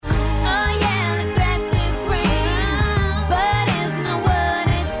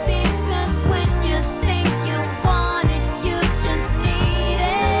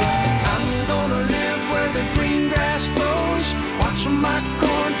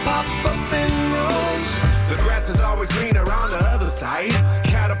up in rooms. The grass is always greener on the other side.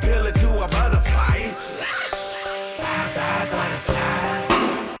 Caterpillar to a butterfly. Bye bye butterfly.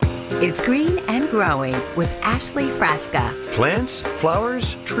 It's Green and Growing with Ashley Frasca. Plants,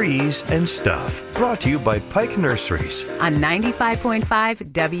 flowers, trees, and stuff. Brought to you by Pike Nurseries. On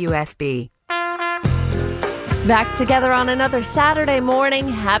 95.5 WSB. Back together on another Saturday morning.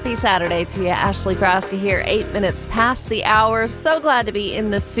 Happy Saturday to you. Ashley Frasca here, 8 minutes past the hour. So glad to be in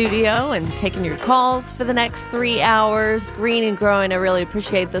the studio and taking your calls for the next 3 hours. Green and Growing, I really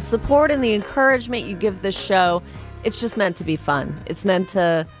appreciate the support and the encouragement you give this show. It's just meant to be fun. It's meant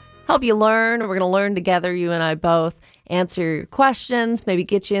to help you learn. We're going to learn together, you and I both. Answer your questions, maybe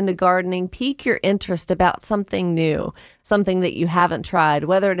get you into gardening, pique your interest about something new, something that you haven't tried,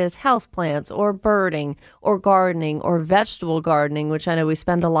 whether it is houseplants or birding or gardening or vegetable gardening, which I know we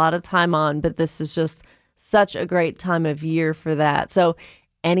spend a lot of time on, but this is just such a great time of year for that. So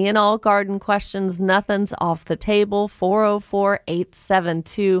any and all garden questions, nothing's off the table,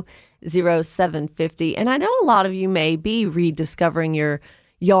 404-872-0750. And I know a lot of you may be rediscovering your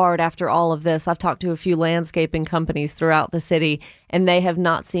yard after all of this. I've talked to a few landscaping companies throughout the city, and they have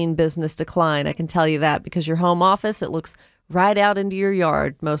not seen business decline. I can tell you that because your home office, it looks right out into your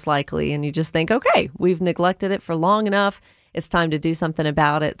yard, most likely. And you just think, okay, we've neglected it for long enough. It's time to do something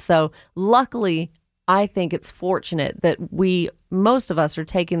about it. So luckily, I think it's fortunate that most of us are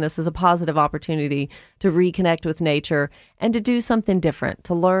taking this as a positive opportunity to reconnect with nature and to do something different,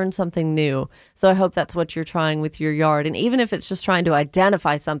 to learn something new. So I hope that's what you're trying with your yard. And even if it's just trying to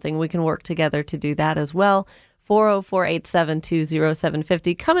identify something, we can work together to do that as well.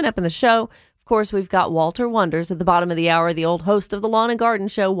 404-872-0750. Coming up in the show, of course, we've got Walter Wonders at the bottom of the hour, the old host of the Lawn and Garden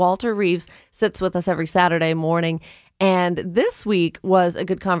Show. Walter Reeves sits with us every Saturday morning. And this week was a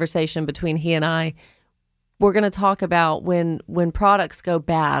good conversation between he and I. We're going to talk about when products go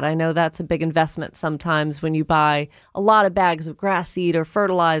bad. I know that's a big investment sometimes when you buy a lot of bags of grass seed or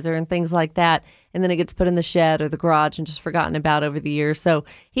fertilizer and things like that, and then it gets put in the shed or the garage and just forgotten about over the years. So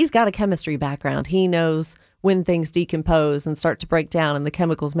he's got a chemistry background. He knows when things decompose and start to break down and the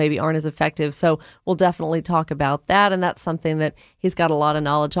chemicals maybe aren't as effective. So we'll definitely talk about that. And that's something that he's got a lot of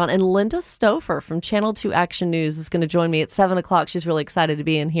knowledge on. And Linda Stouffer from Channel 2 Action News is going to join me at 7 o'clock. She's really excited to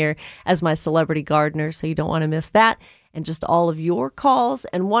be in here as my celebrity gardener. So you don't want to miss that. And just all of your calls.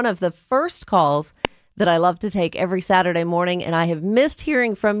 And one of the first calls that I love to take every Saturday morning. And I have missed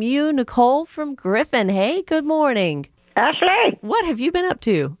hearing from you, Nicole from Griffin. Hey, good morning. Ashley. What have you been up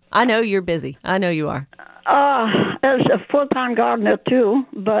to? I know you're busy. I know you are. As a full-time gardener too,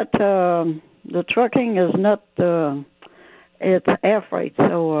 but the trucking is not. It's air freight,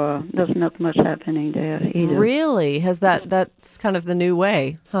 so there's not much happening there either. Really? That's kind of the new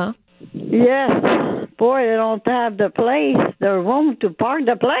way, huh? Yes. Boy, they don't have the room to park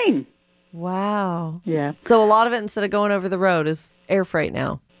the plane. Wow. Yeah. So a lot of it, instead of going over the road, is air freight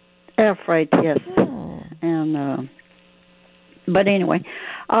now. Air freight, yes. Oh. And but anyway.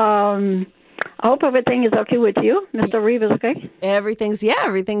 I hope everything is okay with you. Mr. Reeve is okay? Everything's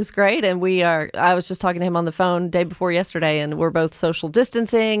great. And I was just talking to him on the phone day before yesterday, and we're both social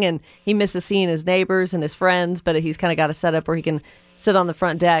distancing, and he misses seeing his neighbors and his friends, but he's kind of got a setup where he can sit on the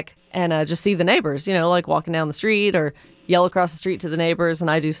front deck and just see the neighbors, like walking down the street or yell across the street to the neighbors.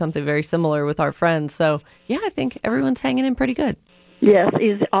 And I do something very similar with our friends. So, yeah, I think everyone's hanging in pretty good. Yes,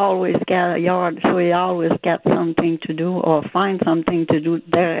 he's always got a yard, so he always got something to do or find something to do.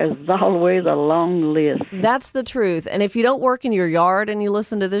 There is always a long list. That's the truth. And if you don't work in your yard and you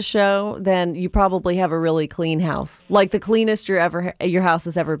listen to this show, then you probably have a really clean house, like the cleanest your house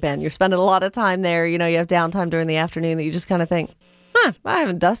has ever been. You're spending a lot of time there. You have downtime during the afternoon that you just kind of think, I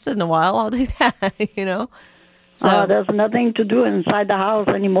haven't dusted in a while. I'll do that, So there's nothing to do inside the house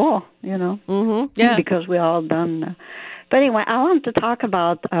anymore, Mm-hmm. Yeah. Because we're all done. But anyway, I want to talk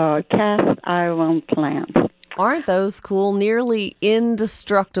about cast iron plants. Aren't those cool? Nearly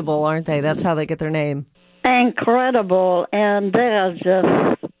indestructible, aren't they? That's how they get their name. Incredible, and they are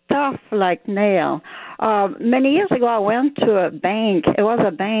just tough like nail. Many years ago, I went to a bank. It was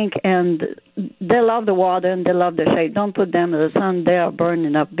a bank, and they love the water and they love the shade. Don't put them in the sun. They are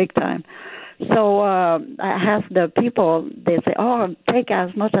burning up big time. So I asked the people, they say, take as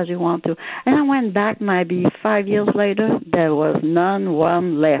much as you want to. And I went back maybe 5 years later, there was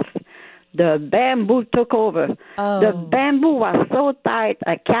one left. The bamboo took over. Oh. The bamboo was so tight,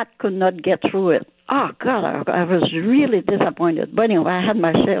 a cat could not get through it. Oh, God, I was really disappointed. But anyway, I had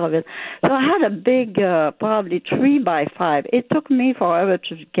my share of it. So I had a big, probably 3x5. It took me forever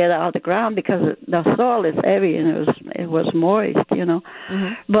to get out of the ground because the soil is heavy and it was moist, you know.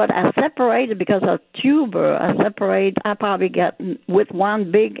 Mm-hmm. But I separated because of tuber. I probably get, with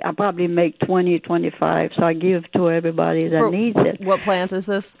one big, I probably make 20, 25. So I give to everybody that needs it. What plant is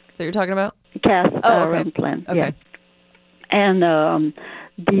this that you're talking about? Cast iron plant, okay. Yeah. And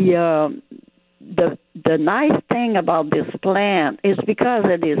the nice thing about this plant is because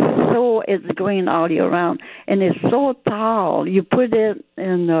it's green all year round and it's so tall. You put it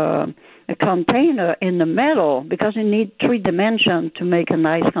in a container in the middle because you need 3 dimensions to make a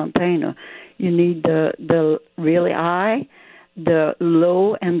nice container. You need the really high, the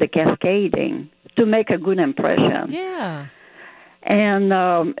low, and the cascading to make a good impression. Yeah. And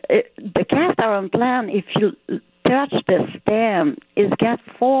the cast iron plant, if you touch the stem, it's got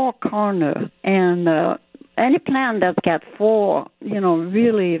 4 corners, and any plant that's got 4,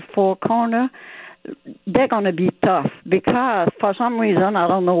 really 4 corners, they're going to be tough because for some reason, I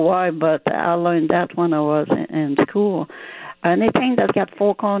don't know why, but I learned that when I was in school. Anything that's got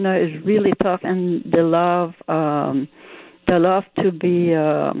 4 corners is really tough, and they love to be.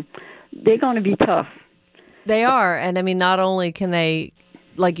 They're going to be tough. They are, and I mean, not only can they,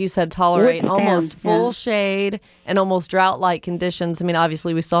 like you said, tolerate almost full shade and almost drought-like conditions. I mean,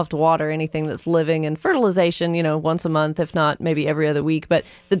 obviously, we still have to water anything that's living, and fertilization, once a month, if not maybe every other week. But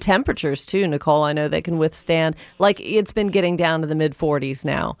the temperatures, too, Nicole, I know they can withstand. Like, it's been getting down to the mid-40s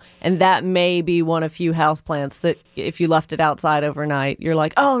now, and that may be one of few houseplants that if you left it outside overnight, you're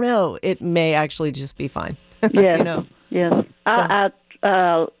like, oh, no, it may actually just be fine. Yes, yes. So. I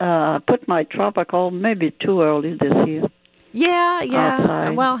put my tropical maybe too early this year. Yeah.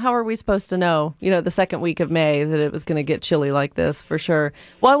 Outside. Well, how are we supposed to know, the second week of May that it was going to get chilly like this for sure?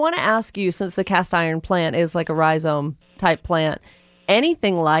 Well, I want to ask you, since the cast iron plant is like a rhizome type plant,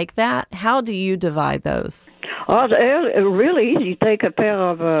 anything like that, how do you divide those? Oh, it's really easy. Take a pair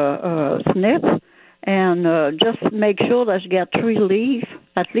of snips and just make sure that you get 3 leaves,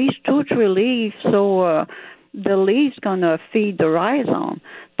 at least 2-3 leaves, so the leaves going to feed the rhizome.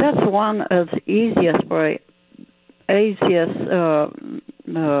 That's one of the easiest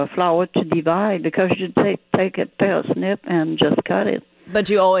flower to divide because you take a pair of snip and just cut it. But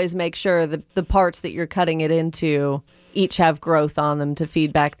you always make sure that the parts that you're cutting it into each have growth on them to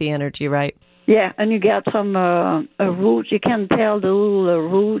feed back the energy, right? Yeah, and you get some roots. You can tell the little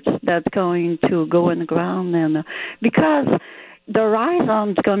roots that's going to go in the ground, and because the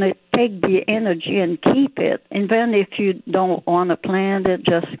rhizome's going to take the energy and keep it. And then if you don't want to plant it,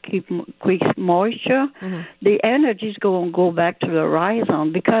 just keep moisture, the energy's going to go back to the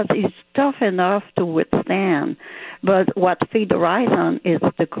rhizome because it's tough enough to withstand. But what feeds the rhizome is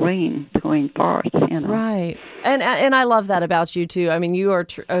the green parts, Right. And I love that about you, too. I mean, you are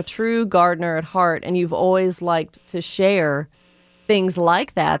a true gardener at heart, and you've always liked to share things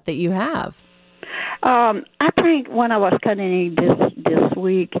like that you have. I think when I was cutting this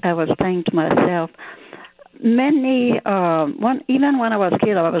week, I was saying to myself, even when I was a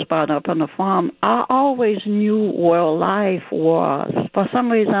kid, I was brought up on a farm, I always knew where life was. For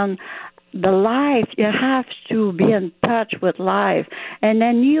some reason, the life, you have to be in touch with life. And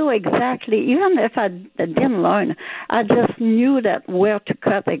I knew exactly, even if I didn't learn, I just knew that where to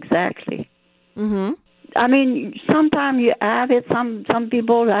cut exactly. Mm-hmm. I mean, sometimes you have it, some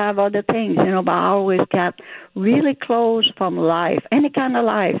people have other things, but I always got really close from life, any kind of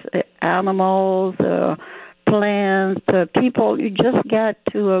life, animals, plants, people. You just got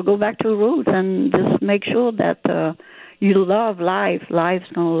to go back to roots and just make sure that you love life. Life's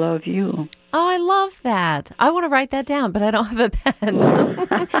going to love you. Oh, I love that. I want to write that down, but I don't have a pen.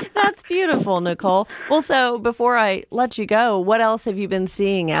 That's beautiful, Nicole. Well, so before I let you go, what else have you been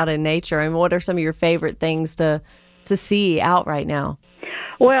seeing out in nature? I mean, what are some of your favorite things to see out right now?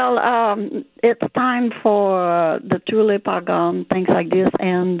 Well, it's time for the tulip are gone, things like this,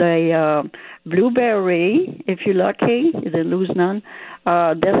 and the blueberry, if you're lucky, they lose none.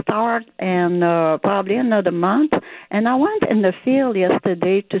 They start in probably another month. And I went in the field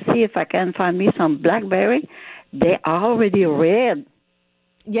yesterday to see if I can find me some blackberry. They are already red.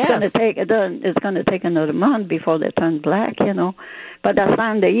 Yes. It's going to take another month before they turn black, But that's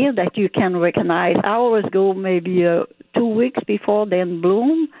time of the year that you can recognize. I always go maybe 2 weeks before they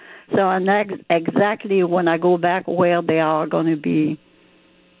bloom. So I know exactly when I go back where they are going to be.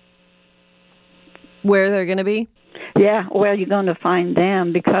 Where they're going to be? Yeah, where you're going to find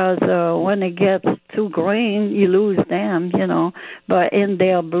them because when it gets too green, you lose them, But in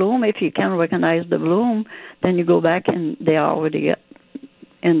their bloom, if you can recognize the bloom, then you go back and they are already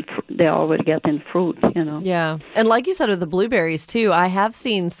they're already getting fruit, Yeah. And like you said with the blueberries too, I have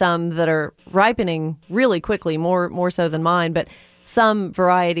seen some that are ripening really quickly, more so than mine, but some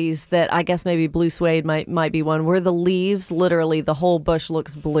varieties that I guess maybe blue suede might be one, where the leaves, literally the whole bush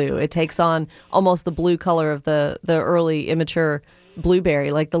looks blue. It takes on almost the blue color of the early immature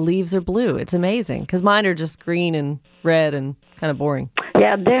blueberry. Like the leaves are blue. It's amazing because mine are just green and red and kind of boring.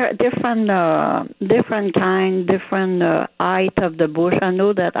 Yeah, they're different kind, different height of the bush. I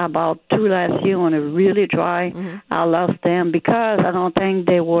know that about 2 last year when it really dry, I lost them because I don't think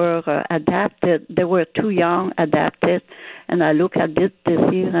they were adapted. They were too young, adapted. And I look at this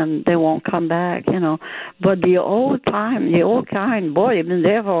year and they won't come back, But the old kind, boy, they've been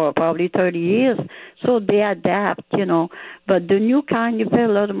there for probably 30 years, so they adapt, But the new kind, you pay a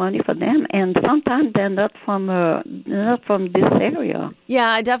lot of money for them, and sometimes they're not from this area. Yeah,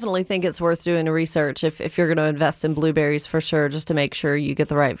 I definitely think it's worth doing the research if you're going to invest in blueberries for sure, just to make sure you get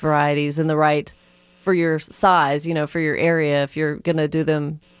the right varieties and the right for your size, for your area. If you're going to do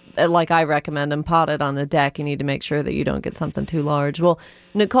them like I recommend them, potted on the deck, you need to make sure that you don't get something too large. Well,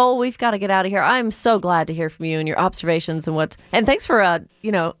 Nicole, we've got to get out of here. I'm so glad to hear from you and your observations and thanks for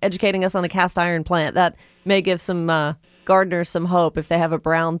educating us on the cast iron plant. That may give some gardeners some hope if they have a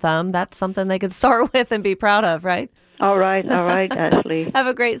brown thumb. That's something they could start with and be proud of, right? All right, Ashley. Have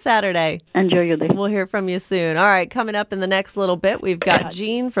a great Saturday. Enjoy your day. We'll hear from you soon. All right, coming up in the next little bit, we've got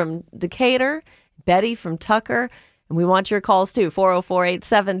Jean from Decatur, Betty from Tucker. And we want your calls, too,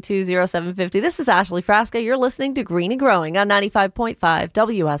 404-872-0750. This is Ashley Frasca. You're listening to Green and Growing on 95.5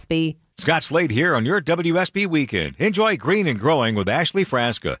 WSB. Scott Slade here on your WSB Weekend. Enjoy Green and Growing with Ashley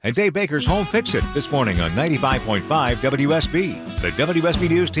Frasca and Dave Baker's Home Fix-It this morning on 95.5 WSB. The WSB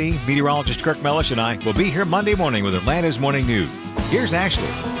News team, meteorologist Kirk Mellish and I will be here Monday morning with Atlanta's Morning News. Here's Ashley.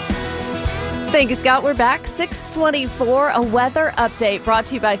 Thank you, Scott. We're back. 6:24, a weather update brought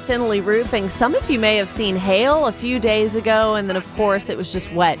to you by Finley Roofing. Some of you may have seen hail a few days ago, and then, of course, it was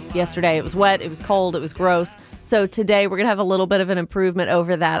just wet yesterday. It was wet, it was cold, it was gross. So today we're going to have a little bit of an improvement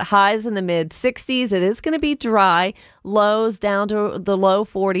over that. Highs in the mid-60s. It is going to be dry. Lows down to the low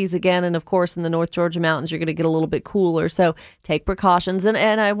 40s again. And, of course, in the North Georgia mountains, you're going to get a little bit cooler. So take precautions. And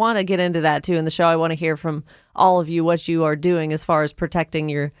I want to get into that, too, in the show. I want to hear from all of you what you are doing as far as protecting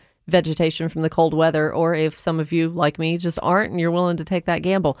your vegetation from the cold weather, or if some of you, like me, just aren't and you're willing to take that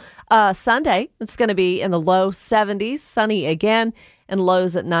gamble. Sunday, it's going to be in the low 70s, sunny again, and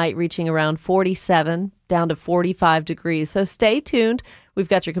lows at night reaching around 47 down to 45 degrees. So stay tuned. We've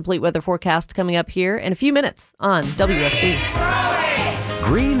got your complete weather forecast coming up here in a few minutes on WSB.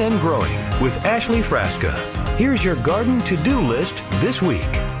 Green and Growing with Ashley Frasca. Here's your garden to-do list this week.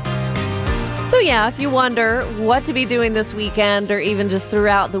 So yeah, if you wonder what to be doing this weekend or even just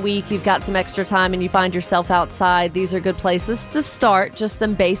throughout the week, you've got some extra time and you find yourself outside, these are good places to start. Just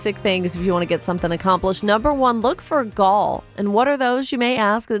some basic things if you want to get something accomplished. Number one, look for gall. And what are those, you may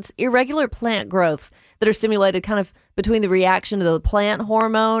ask? It's irregular plant growths that are stimulated kind of between the reaction to the plant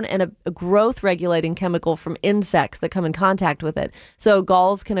hormone and a growth regulating chemical from insects that come in contact with it. So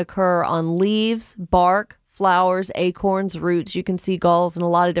galls can occur on leaves, bark, flowers, acorns, roots. You can see galls in a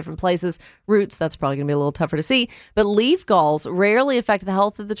lot of different places. Roots, that's probably going to be a little tougher to see. But leaf galls rarely affect the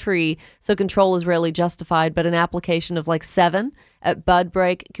health of the tree, so control is rarely justified. But an application of like 7 at bud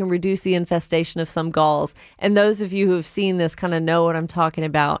break can reduce the infestation of some galls. And those of you who have seen this kind of know what I'm talking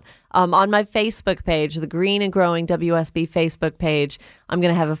about. On my Facebook page, the Green and Growing WSB Facebook page, I'm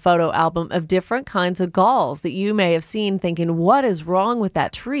going to have a photo album of different kinds of galls that you may have seen thinking, what is wrong with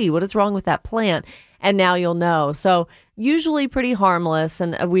that tree? What is wrong with that plant? And now you'll know. So usually pretty harmless.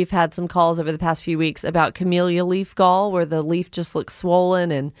 And we've had some calls over the past few weeks about camellia leaf gall, where the leaf just looks swollen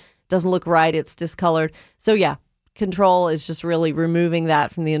and doesn't look right. It's discolored. So yeah, control is just really removing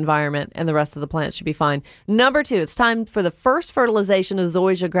that from the environment, and the rest of the plant should be fine. Number 2, it's time for the first fertilization of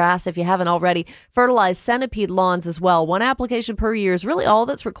zoysia grass. If you haven't already, fertilize centipede lawns as well. 1 application per year is really all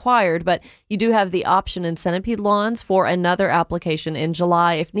that's required, but you do have the option in centipede lawns for another application in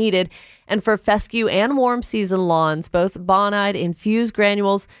July if needed. And for fescue and warm season lawns, both Bonide infused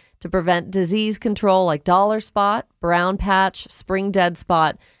granules to prevent disease control like dollar spot, brown patch, spring dead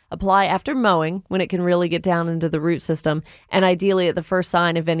spot. Apply after mowing when it can really get down into the root system, and ideally at the first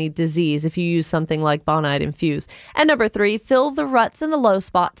sign of any disease if you use something like Bonide Infuse. And number 3, fill the ruts and the low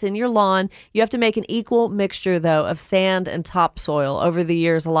spots in your lawn. You have to make an equal mixture, though, of sand and topsoil. Over the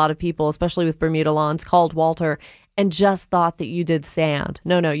years, a lot of people, especially with Bermuda lawns, called Walter and just thought that you did sand.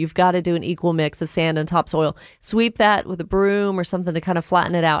 No, you've got to do an equal mix of sand and topsoil. Sweep that with a broom or something to kind of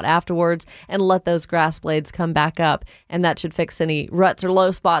flatten it out afterwards and let those grass blades come back up. And that should fix any ruts or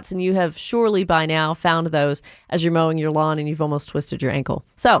low spots. And you have surely by now found those as you're mowing your lawn and you've almost twisted your ankle.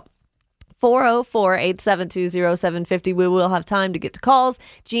 So 404-872-0750. We will have time to get to calls.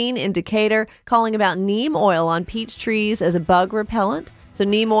 Gene in Decatur calling about neem oil on peach trees as a bug repellent. So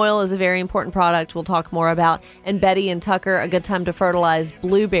neem oil is a very important product we'll talk more about. And Betty and Tucker, a good time to fertilize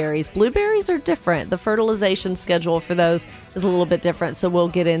blueberries. Blueberries are different. The fertilization schedule for those is a little bit different, so we'll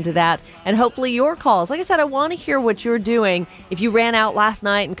get into that. And hopefully your calls. Like I said, I want to hear what you're doing. If you ran out last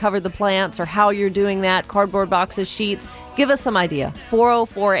night and covered the plants or how you're doing that, cardboard boxes, sheets, give us some idea.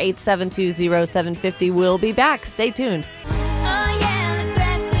 404-872-0750. We'll be back. Stay tuned.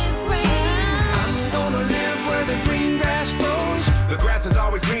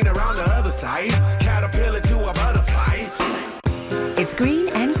 Caterpillar to a butterfly. It's Green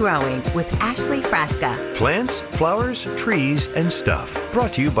and Growing with Ashley Frasca Plants, flowers, trees, and stuff.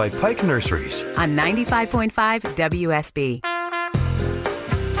 Brought to you by Pike Nurseries. on 95.5 WSB.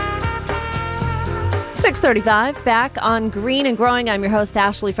 6:35, back on Green and Growing. I'm your host,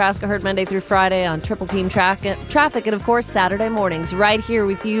 Ashley Frasca, heard Monday through Friday on Triple Team Traffic, and of course, Saturday mornings, right here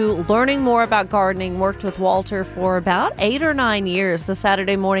with you, learning more about gardening. Worked with Walter for about 8 or 9 years, so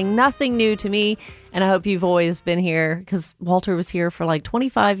Saturday morning, nothing new to me. And I hope you've always been here, because Walter was here for like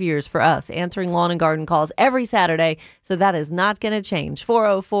 25 years for us, answering lawn and garden calls every Saturday. So that is not going to change.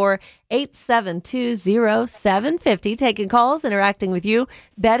 404-872-0750. Taking calls, interacting with you.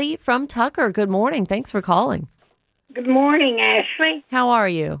 Betty from Tucker, good morning. Thanks for calling. Good morning, Ashley. How are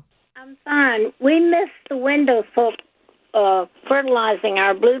you? I'm fine. We missed the window for fertilizing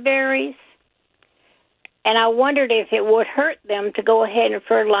our blueberries, and I wondered if it would hurt them to go ahead and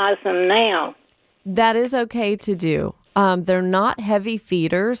fertilize them now. That is okay to do. They're not heavy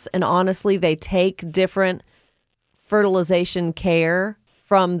feeders, and honestly, they take different fertilization care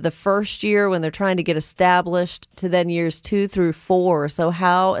from the first year when they're trying to get established to then years 2 through 4. So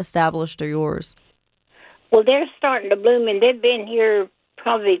how established are yours? Well, they're starting to bloom, and they've been here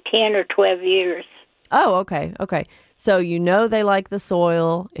probably 10 or 12 years. Oh, okay. So you know they like the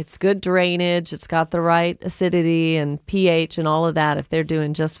soil. It's good drainage. It's got the right acidity and pH and all of that if they're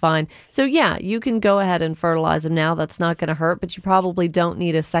doing just fine. So, yeah, you can go ahead and fertilize them now. That's not going to hurt, but you probably don't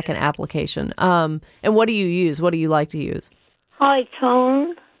need a second application. And what do you use? What do you like to use?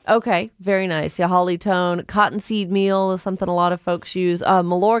 Holly-tone. Okay, very nice. Yeah, Holly-tone. Cottonseed meal is something a lot of folks use.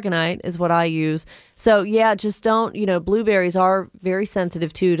 Milorganite is what I use. So, yeah, just don't, blueberries are very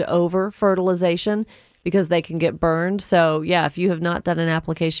sensitive, to over-fertilization because they can get burned. So, yeah, if you have not done an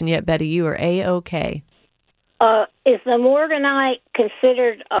application yet, Betty, you are A-OK. Is the Milorganite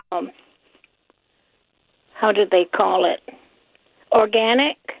considered, how do they call it,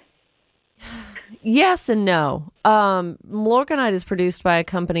 organic? Yes and no. Milorganite is produced by a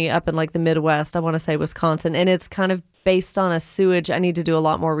company up in like the Midwest, I want to say Wisconsin, and it's kind of based on a sewage. I need to do a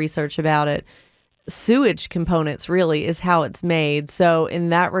lot more research about it. Sewage components really is how it's made. So in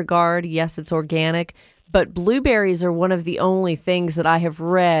that regard, yes, it's organic, but blueberries are one of the only things that I have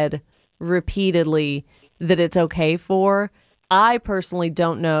read repeatedly that it's okay for. I personally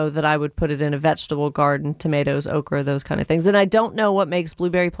don't know that I would put it in a vegetable garden, tomatoes, okra, those kind of things. And I don't know what makes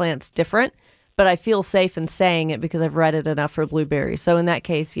blueberry plants different, but I feel safe in saying it because I've read it enough for blueberries. So in that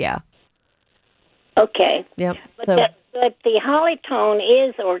case, yeah. Okay. Yep. But the Holly-tone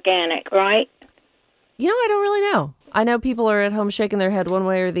is organic, right? I don't really know. I know people are at home shaking their head one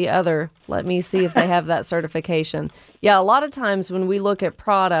way or the other. Let me see if they have that certification. Yeah, a lot of times when we look at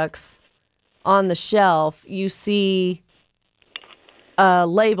products on the shelf, you see a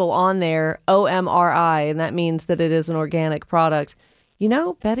label on there, OMRI, and that means that it is an organic product.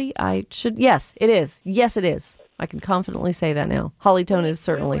 Betty, yes, it is. Yes, it is. I can confidently say that now. Holly-tone is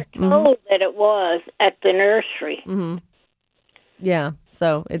certainly. We were told that it was at the nursery. Mm-hmm. Yeah,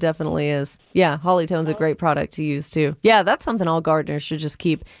 so it definitely is. Yeah, Holly-tone's a great product to use, too. Yeah, that's something all gardeners should just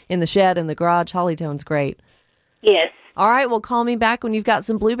keep in the shed, in the garage. Holly-tone's great. Yes. All right, well, call me back when you've got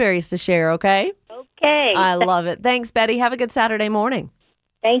some blueberries to share, okay? Okay. I love it. Thanks, Betty. Have a good Saturday morning.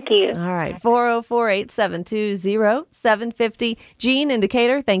 Thank you. All right, 404-872-0750. Gene in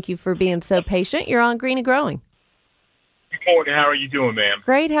Decatur, thank you for being so patient. You're on Green and Growing. Good morning. How are you doing, ma'am?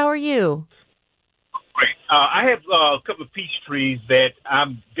 Great. How are you? Great. I have a couple of peach trees that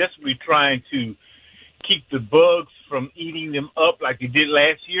I'm desperately trying to keep the bugs from eating them up like they did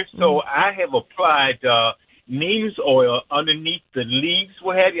last year. So I have applied neem oil underneath the leaves.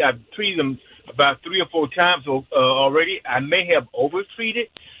 What have you? I've treated them about 3 or 4 times already. I may have overtreated.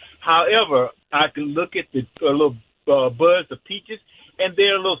 However, I can look at the little buds of peaches, and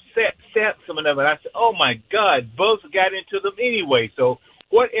they're a little sap coming up. And I said, oh, my God, bugs got into them anyway. So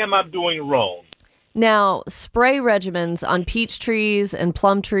what am I doing wrong? Now, spray regimens on peach trees and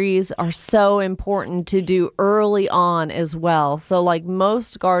plum trees are so important to do early on as well. So like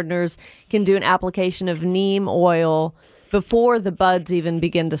most gardeners can do an application of neem oil before the buds even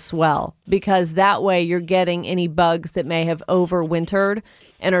begin to swell, because that way you're getting any bugs that may have overwintered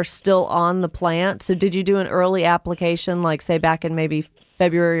and are still on the plant. So did you do an early application, like say back in maybe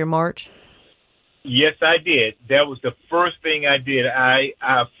February or March? Yes, I did. That was the first thing I did.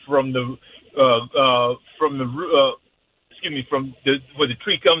 From where the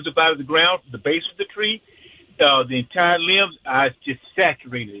tree comes up out of the ground, the base of the tree, the entire limbs, I just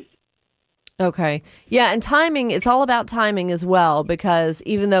saturated it. Okay. Yeah, and timing, it's all about timing as well, because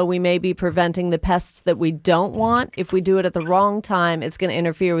even though we may be preventing the pests that we don't want, if we do it at the wrong time, it's going to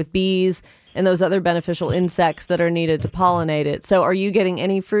interfere with bees and those other beneficial insects that are needed to pollinate it. So are you getting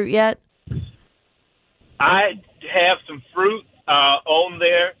any fruit yet? I have some fruit on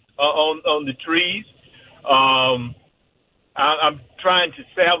there, on the trees. I'm trying to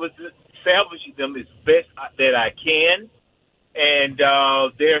salvage them as best that I can. And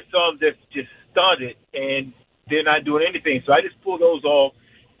there are some that's just started, and they're not doing anything. So I just pull those off.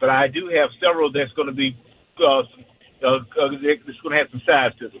 But I do have several that's going to be that's going to have some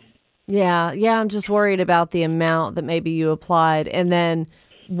size to them. Yeah. I'm just worried about the amount that maybe you applied. And then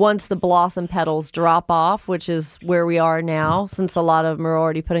once the blossom petals drop off, which is where we are now, since a lot of them are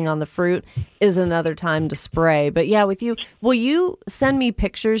already putting on the fruit, is another time to spray. But yeah, with you, will you send me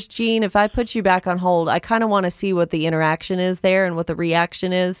pictures, Jean? If I put you back on hold, I kind of want to see what the interaction is there and what the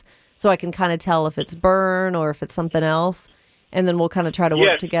reaction is, so I can kind of tell if it's burn or if it's something else. And then we'll kind of try to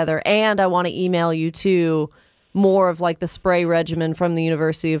work together. And I want to email you too more of like the spray regimen from the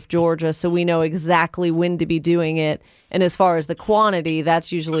University of Georgia, so we know exactly when to be doing it. And as far as the quantity,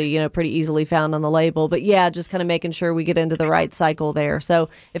 that's usually, pretty easily found on the label. But yeah, just kind of making sure we get into the right cycle there. So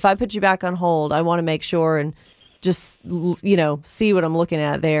if I put you back on hold, I want to make sure and just, see what I'm looking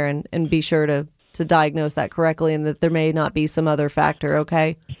at there and be sure to diagnose that correctly, and that there may not be some other factor,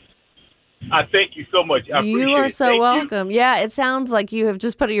 okay? I thank you so much. I appreciate it. You are so welcome. Yeah, it sounds like you have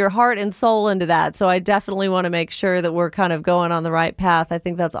just put your heart and soul into that. So I definitely want to make sure that we're kind of going on the right path. I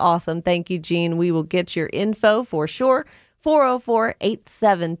think that's awesome. Thank you, Jean. We will get your info for sure.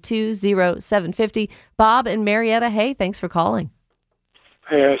 404-872-0750. Bob and Marietta, hey, thanks for calling.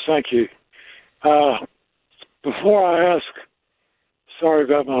 Yes, thank you. Before I ask, sorry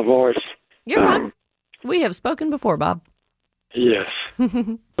about my voice. You're fine. We have spoken before, Bob. Yes.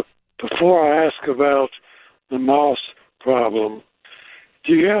 Before I ask about the moss problem,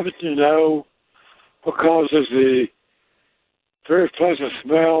 do you happen to know what causes the very pleasant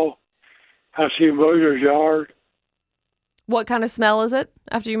smell after you mow your yard? What kind of smell is it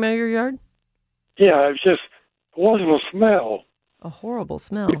after you mow your yard? Yeah, it's just a wonderful smell. A horrible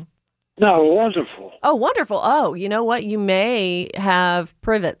smell. No, wonderful. Oh, wonderful. Oh, you know what? You may have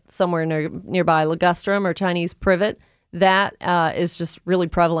privet somewhere nearby, ligustrum or Chinese privet. That is just really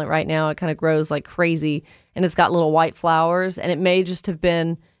prevalent right now. It kind of grows like crazy, and it's got little white flowers, and it may just have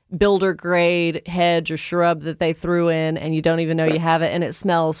been builder grade hedge or shrub that they threw in, and you don't even know you have it, and it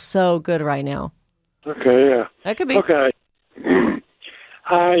smells so good right now. Okay, yeah. That could be. Okay.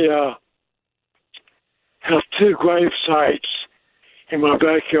 I have 2 grave sites in my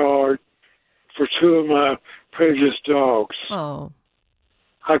backyard for 2 of my previous dogs. Oh.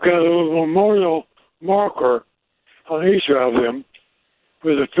 I've got a little memorial marker on each of them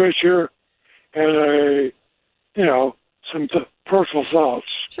with a picture and some personal thoughts.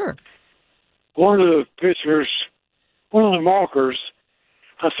 Sure. One of the pictures, one of the markers,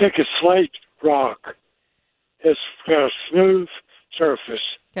 I think it's slate rock. It's got a smooth surface.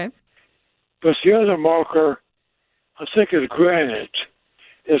 Okay. But the other marker, I think it's granite.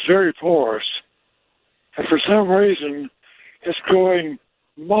 It's very porous. And for some reason, it's growing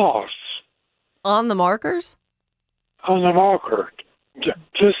moss. On the markers? On the marker.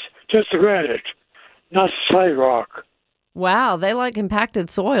 Just the granite, not slate rock. Wow, they like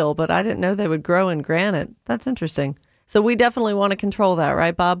compacted soil, but I didn't know they would grow in granite. That's interesting. So we definitely want to control that,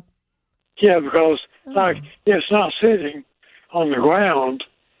 right, Bob? Yeah, because it's not sitting on the ground.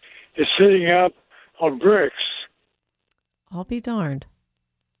 It's sitting up on bricks. I'll be darned.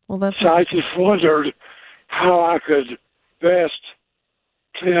 Well, that's so I just wondered how I could best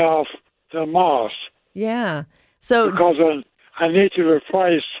clean off the moss. Yeah. So because I need to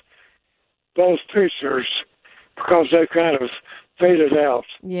replace those pictures because they kind of faded out.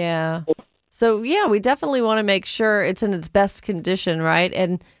 Yeah. So, yeah, we definitely want to make sure it's in its best condition, right?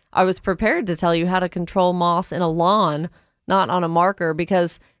 And I was prepared to tell you how to control moss in a lawn, not on a marker,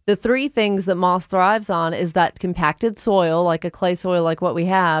 because the three things that moss thrives on is that compacted soil, like a clay soil like what we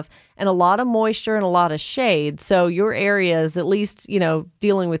have, and a lot of moisture and a lot of shade. So your area is at least,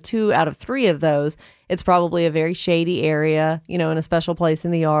 dealing with 2 out of 3 of those. It's probably a very shady area, in a special place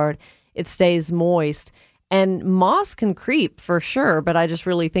in the yard. It stays moist. And moss can creep for sure, but I just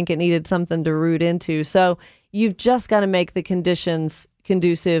really think it needed something to root into. So you've just got to make the conditions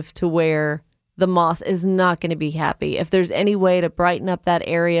conducive to where the moss is not going to be happy. If there's any way to brighten up that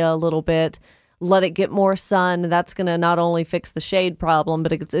area a little bit, let it get more sun, that's going to not only fix the shade problem,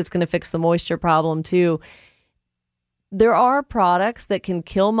 but it's going to fix the moisture problem too. There are products that can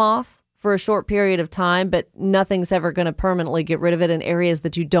kill moss for a short period of time, but nothing's ever going to permanently get rid of it in areas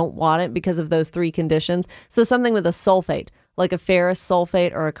that you don't want it because of those 3 conditions. So something with a sulfate, like a ferrous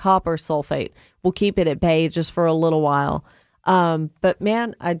sulfate or a copper sulfate, will keep it at bay just for a little while. But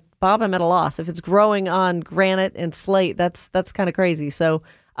man, Bob, I'm at a loss. If it's growing on granite and slate, that's kind of crazy. So,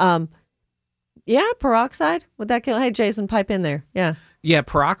 peroxide, would that kill? Hey, Jason, pipe in there. Yeah,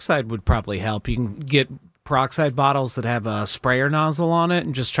 peroxide would probably help. You can get peroxide bottles that have a sprayer nozzle on it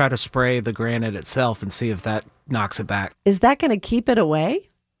and just try to spray the granite itself and see if that knocks it back. Is that going to keep it away?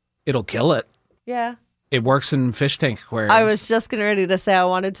 It'll kill it. Yeah. It works in fish tank aquariums. I was just getting ready to say I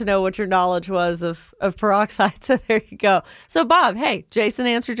wanted to know what your knowledge was of peroxide. So there you go. So Bob, hey, Jason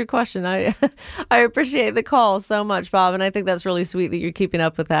answered your question. I appreciate the call so much, Bob, and I think that's really sweet that you're keeping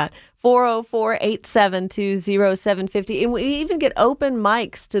up with that. 404-872-0750. And we even get open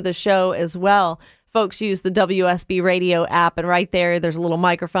mics to the show as well. Folks use the WSB radio app, and right there's a little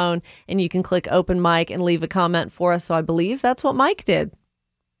microphone, and you can click open mic and leave a comment for us. So I believe that's what Mike did.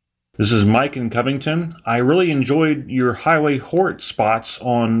 This is Mike in Covington. I really enjoyed your Highway Hort spots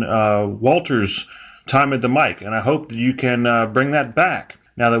on Walter's time at the mic, and I hope that you can bring that back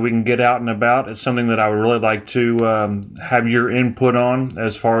now that we can get out and about. It's something that I would really like to have your input on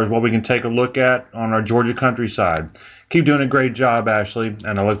as far as what we can take a look at on our Georgia countryside. Keep doing a great job, Ashley,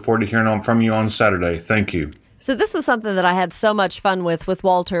 and I look forward to hearing from you on Saturday. Thank you. So this was something that I had so much fun with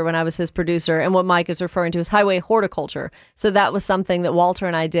Walter when I was his producer, and what Mike is referring to is highway horticulture. So that was something that Walter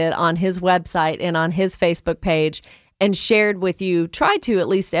and I did on his website and on his Facebook page, and shared with you, tried to at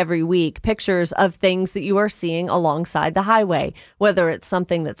least every week, pictures of things that you are seeing alongside the highway, whether it's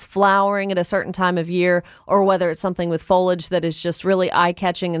something that's flowering at a certain time of year or whether it's something with foliage that is just really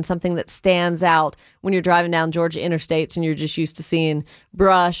eye-catching and something that stands out when you're driving down Georgia interstates and you're just used to seeing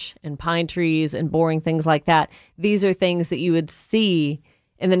brush and pine trees and boring things like that. These are things that you would see.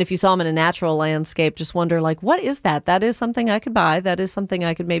 And then if you saw them in a natural landscape, just wonder, what is that? That is something I could buy. That is something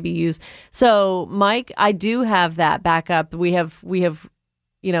I could maybe use. So, Mike, I do have that backup. We have,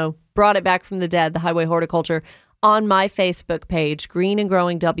 brought it back from the dead, the highway horticulture. On my Facebook page, Green and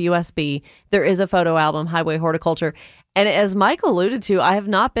Growing WSB, there is a photo album, Highway Horticulture. And as Mike alluded to, I have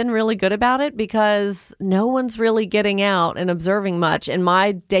not been really good about it because no one's really getting out and observing much. And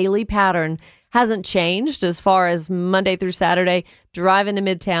my daily pattern hasn't changed as far as Monday through Saturday, driving to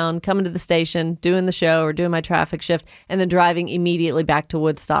Midtown, coming to the station, doing the show or doing my traffic shift, and then driving immediately back to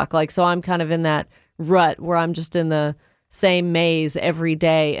Woodstock. So I'm kind of in that rut where I'm just in the same maze every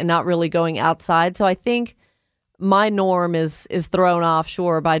day and not really going outside. So I think my norm is thrown off,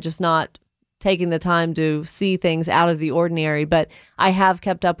 sure, by just not taking the time to see things out of the ordinary. But I have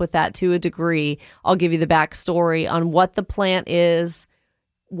kept up with that to a degree. I'll give you the backstory on what the plant is,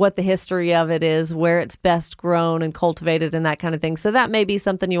 what the history of it is, where it's best grown and cultivated and that kind of thing. So that may be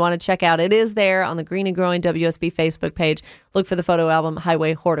something you want to check out. It is there on the Green and Growing WSB Facebook page. Look for the photo album,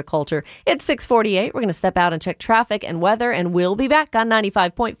 Highway Horticulture. It's 6:48. We're going to step out and check traffic and weather, and we'll be back on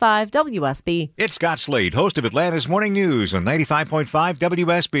 95.5 WSB. It's Scott Slade, host of Atlanta's Morning News on 95.5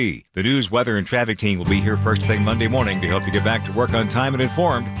 WSB. The news, weather, and traffic team will be here first thing Monday morning to help you get back to work on time and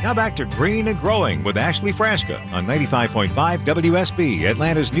informed. Now back to Green and Growing with Ashley Frasca on 95.5 WSB,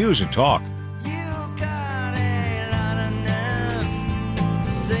 Atlanta's News and Talk.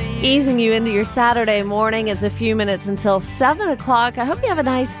 Easing you into your Saturday morning. It's a few minutes until 7 o'clock. I hope you have a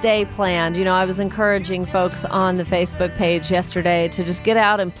nice day planned. I was encouraging folks on the Facebook page yesterday to just get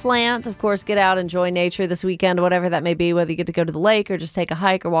out and plant. Of course, get out, enjoy nature this weekend, whatever that may be, whether you get to go to the lake or just take a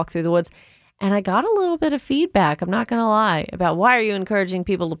hike or walk through the woods. And I got a little bit of feedback, I'm not going to lie, about why are you encouraging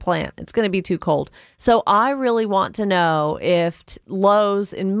people to plant? It's going to be too cold. So I really want to know if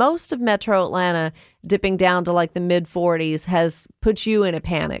lows in most of metro Atlanta dipping down to the mid-40s has put you in a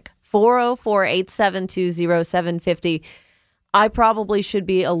panic. 404-872-0750. I probably should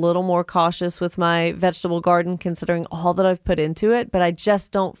be a little more cautious with my vegetable garden considering all that I've put into it, but I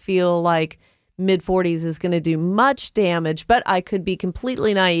just don't feel like mid-40s is going to do much damage, but I could be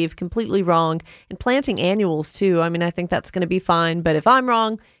completely naive, completely wrong. And planting annuals, too. I mean, I think that's going to be fine. But if I'm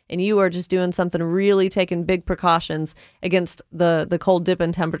wrong and you are just doing something, really taking big precautions against the cold dip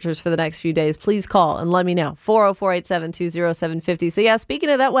in temperatures for the next few days, please call and let me know. 404-872-0750. So, yeah, speaking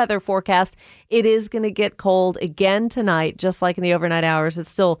of that weather forecast, it is going to get cold again tonight, just like in the overnight hours. It's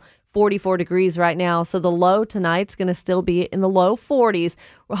still 44 degrees right now. So the low tonight's going to still be in the low 40s.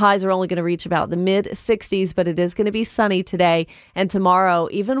 Highs are only going to reach about the mid 60s, but it is going to be sunny today. And tomorrow,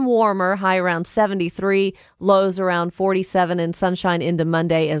 even warmer, high around 73, lows around 47, and sunshine into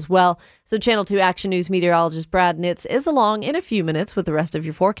Monday as well. So Channel 2 Action News meteorologist Brad Nitz is along in a few minutes with the rest of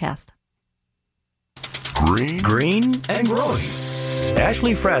your forecast. Green and growing.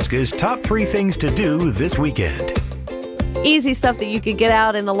 Ashley Frasca's top 3 things to do this weekend. Easy stuff that you could get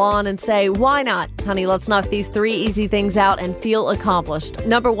out in the lawn and say, why not? Honey, let's knock these 3 easy things out and feel accomplished.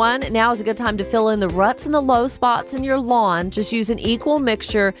 Number 1, now is a good time to fill in the ruts and the low spots in your lawn. Just use an equal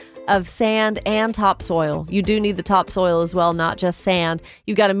mixture of sand and topsoil. You do need the topsoil as well, not just sand.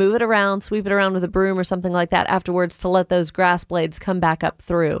 You've got to move it around, sweep it around with a broom or something like that afterwards to let those grass blades come back up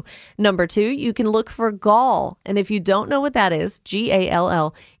through. Number 2, you can look for gall. And if you don't know what that is,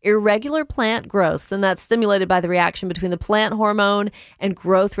 Gall, irregular plant growths, and that's stimulated by the reaction between the plant hormone and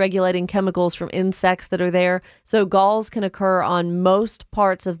growth regulating chemicals from insects that are there. So galls can occur on most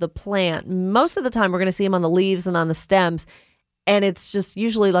parts of the plant. Most of the time, we're going to see them on the leaves and on the stems. And it's just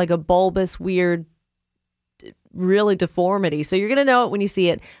usually like a bulbous, weird, really deformity. So you're going to know it when you see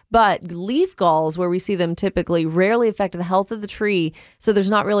it. But leaf galls, where we see them typically, rarely affect the health of the tree. So there's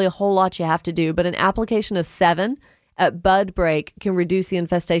not really a whole lot you have to do. But an application of 7 at bud break can reduce the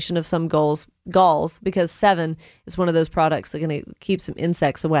infestation of some galls because 7 is one of those products that's going to keep some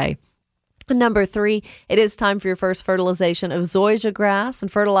insects away. Number 3, it is time for your first fertilization of zoysia grass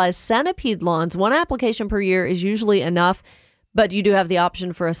and fertilized centipede lawns. 1 application per year is usually enough, but you do have the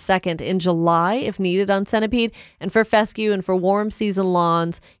option for a second in July if needed on centipede. And for fescue and for warm season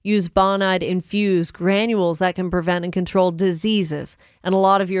lawns, use Bonide infused granules that can prevent and control diseases. And a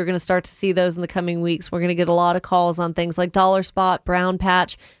lot of you are going to start to see those in the coming weeks. We're going to get a lot of calls on things like dollar spot, brown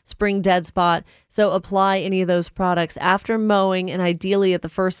patch, spring dead spot. So apply any of those products after mowing and ideally at the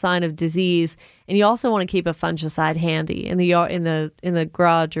first sign of disease. And you also want to keep a fungicide handy in the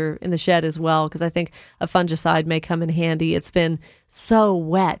garage or in the shed as well, because I think a fungicide may come in handy. It's been so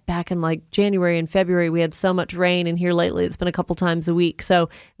wet back in like January and February. We had so much rain, and here lately it's been a couple times a week. So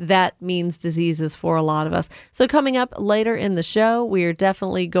that means diseases for a lot of us. So coming up later in the show, we are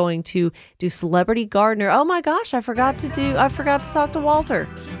definitely going to do Celebrity Gardener. Oh my gosh, I forgot to talk to Walter.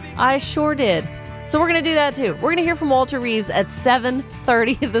 I sure did. So we're going to do that too. We're going to hear from Walter Reeves at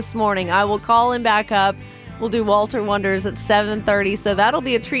 7:30 this morning. I will call him back up. We'll do Walter Wonders at 7:30. So that'll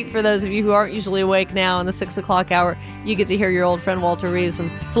be a treat for those of you who aren't usually awake now in the 6 o'clock hour. You get to hear your old friend Walter Reeves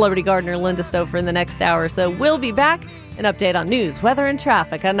and Celebrity Gardener Linda Stouffer in the next hour. So we'll be back. An update on news, weather, and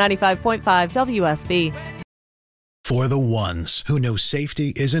traffic on 95.5 WSB. For the ones who know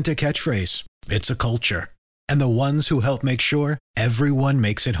safety isn't a catchphrase, it's a culture. And the ones who help make sure everyone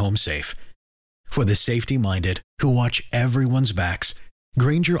makes it home safe. For the safety-minded who watch everyone's backs,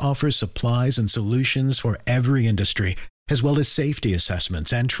 Grainger offers supplies and solutions for every industry, as well as safety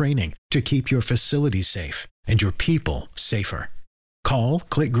assessments and training to keep your facilities safe and your people safer. Call,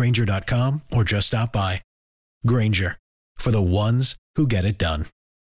 click Grainger.com, or just stop by. Grainger, for the ones who get it done.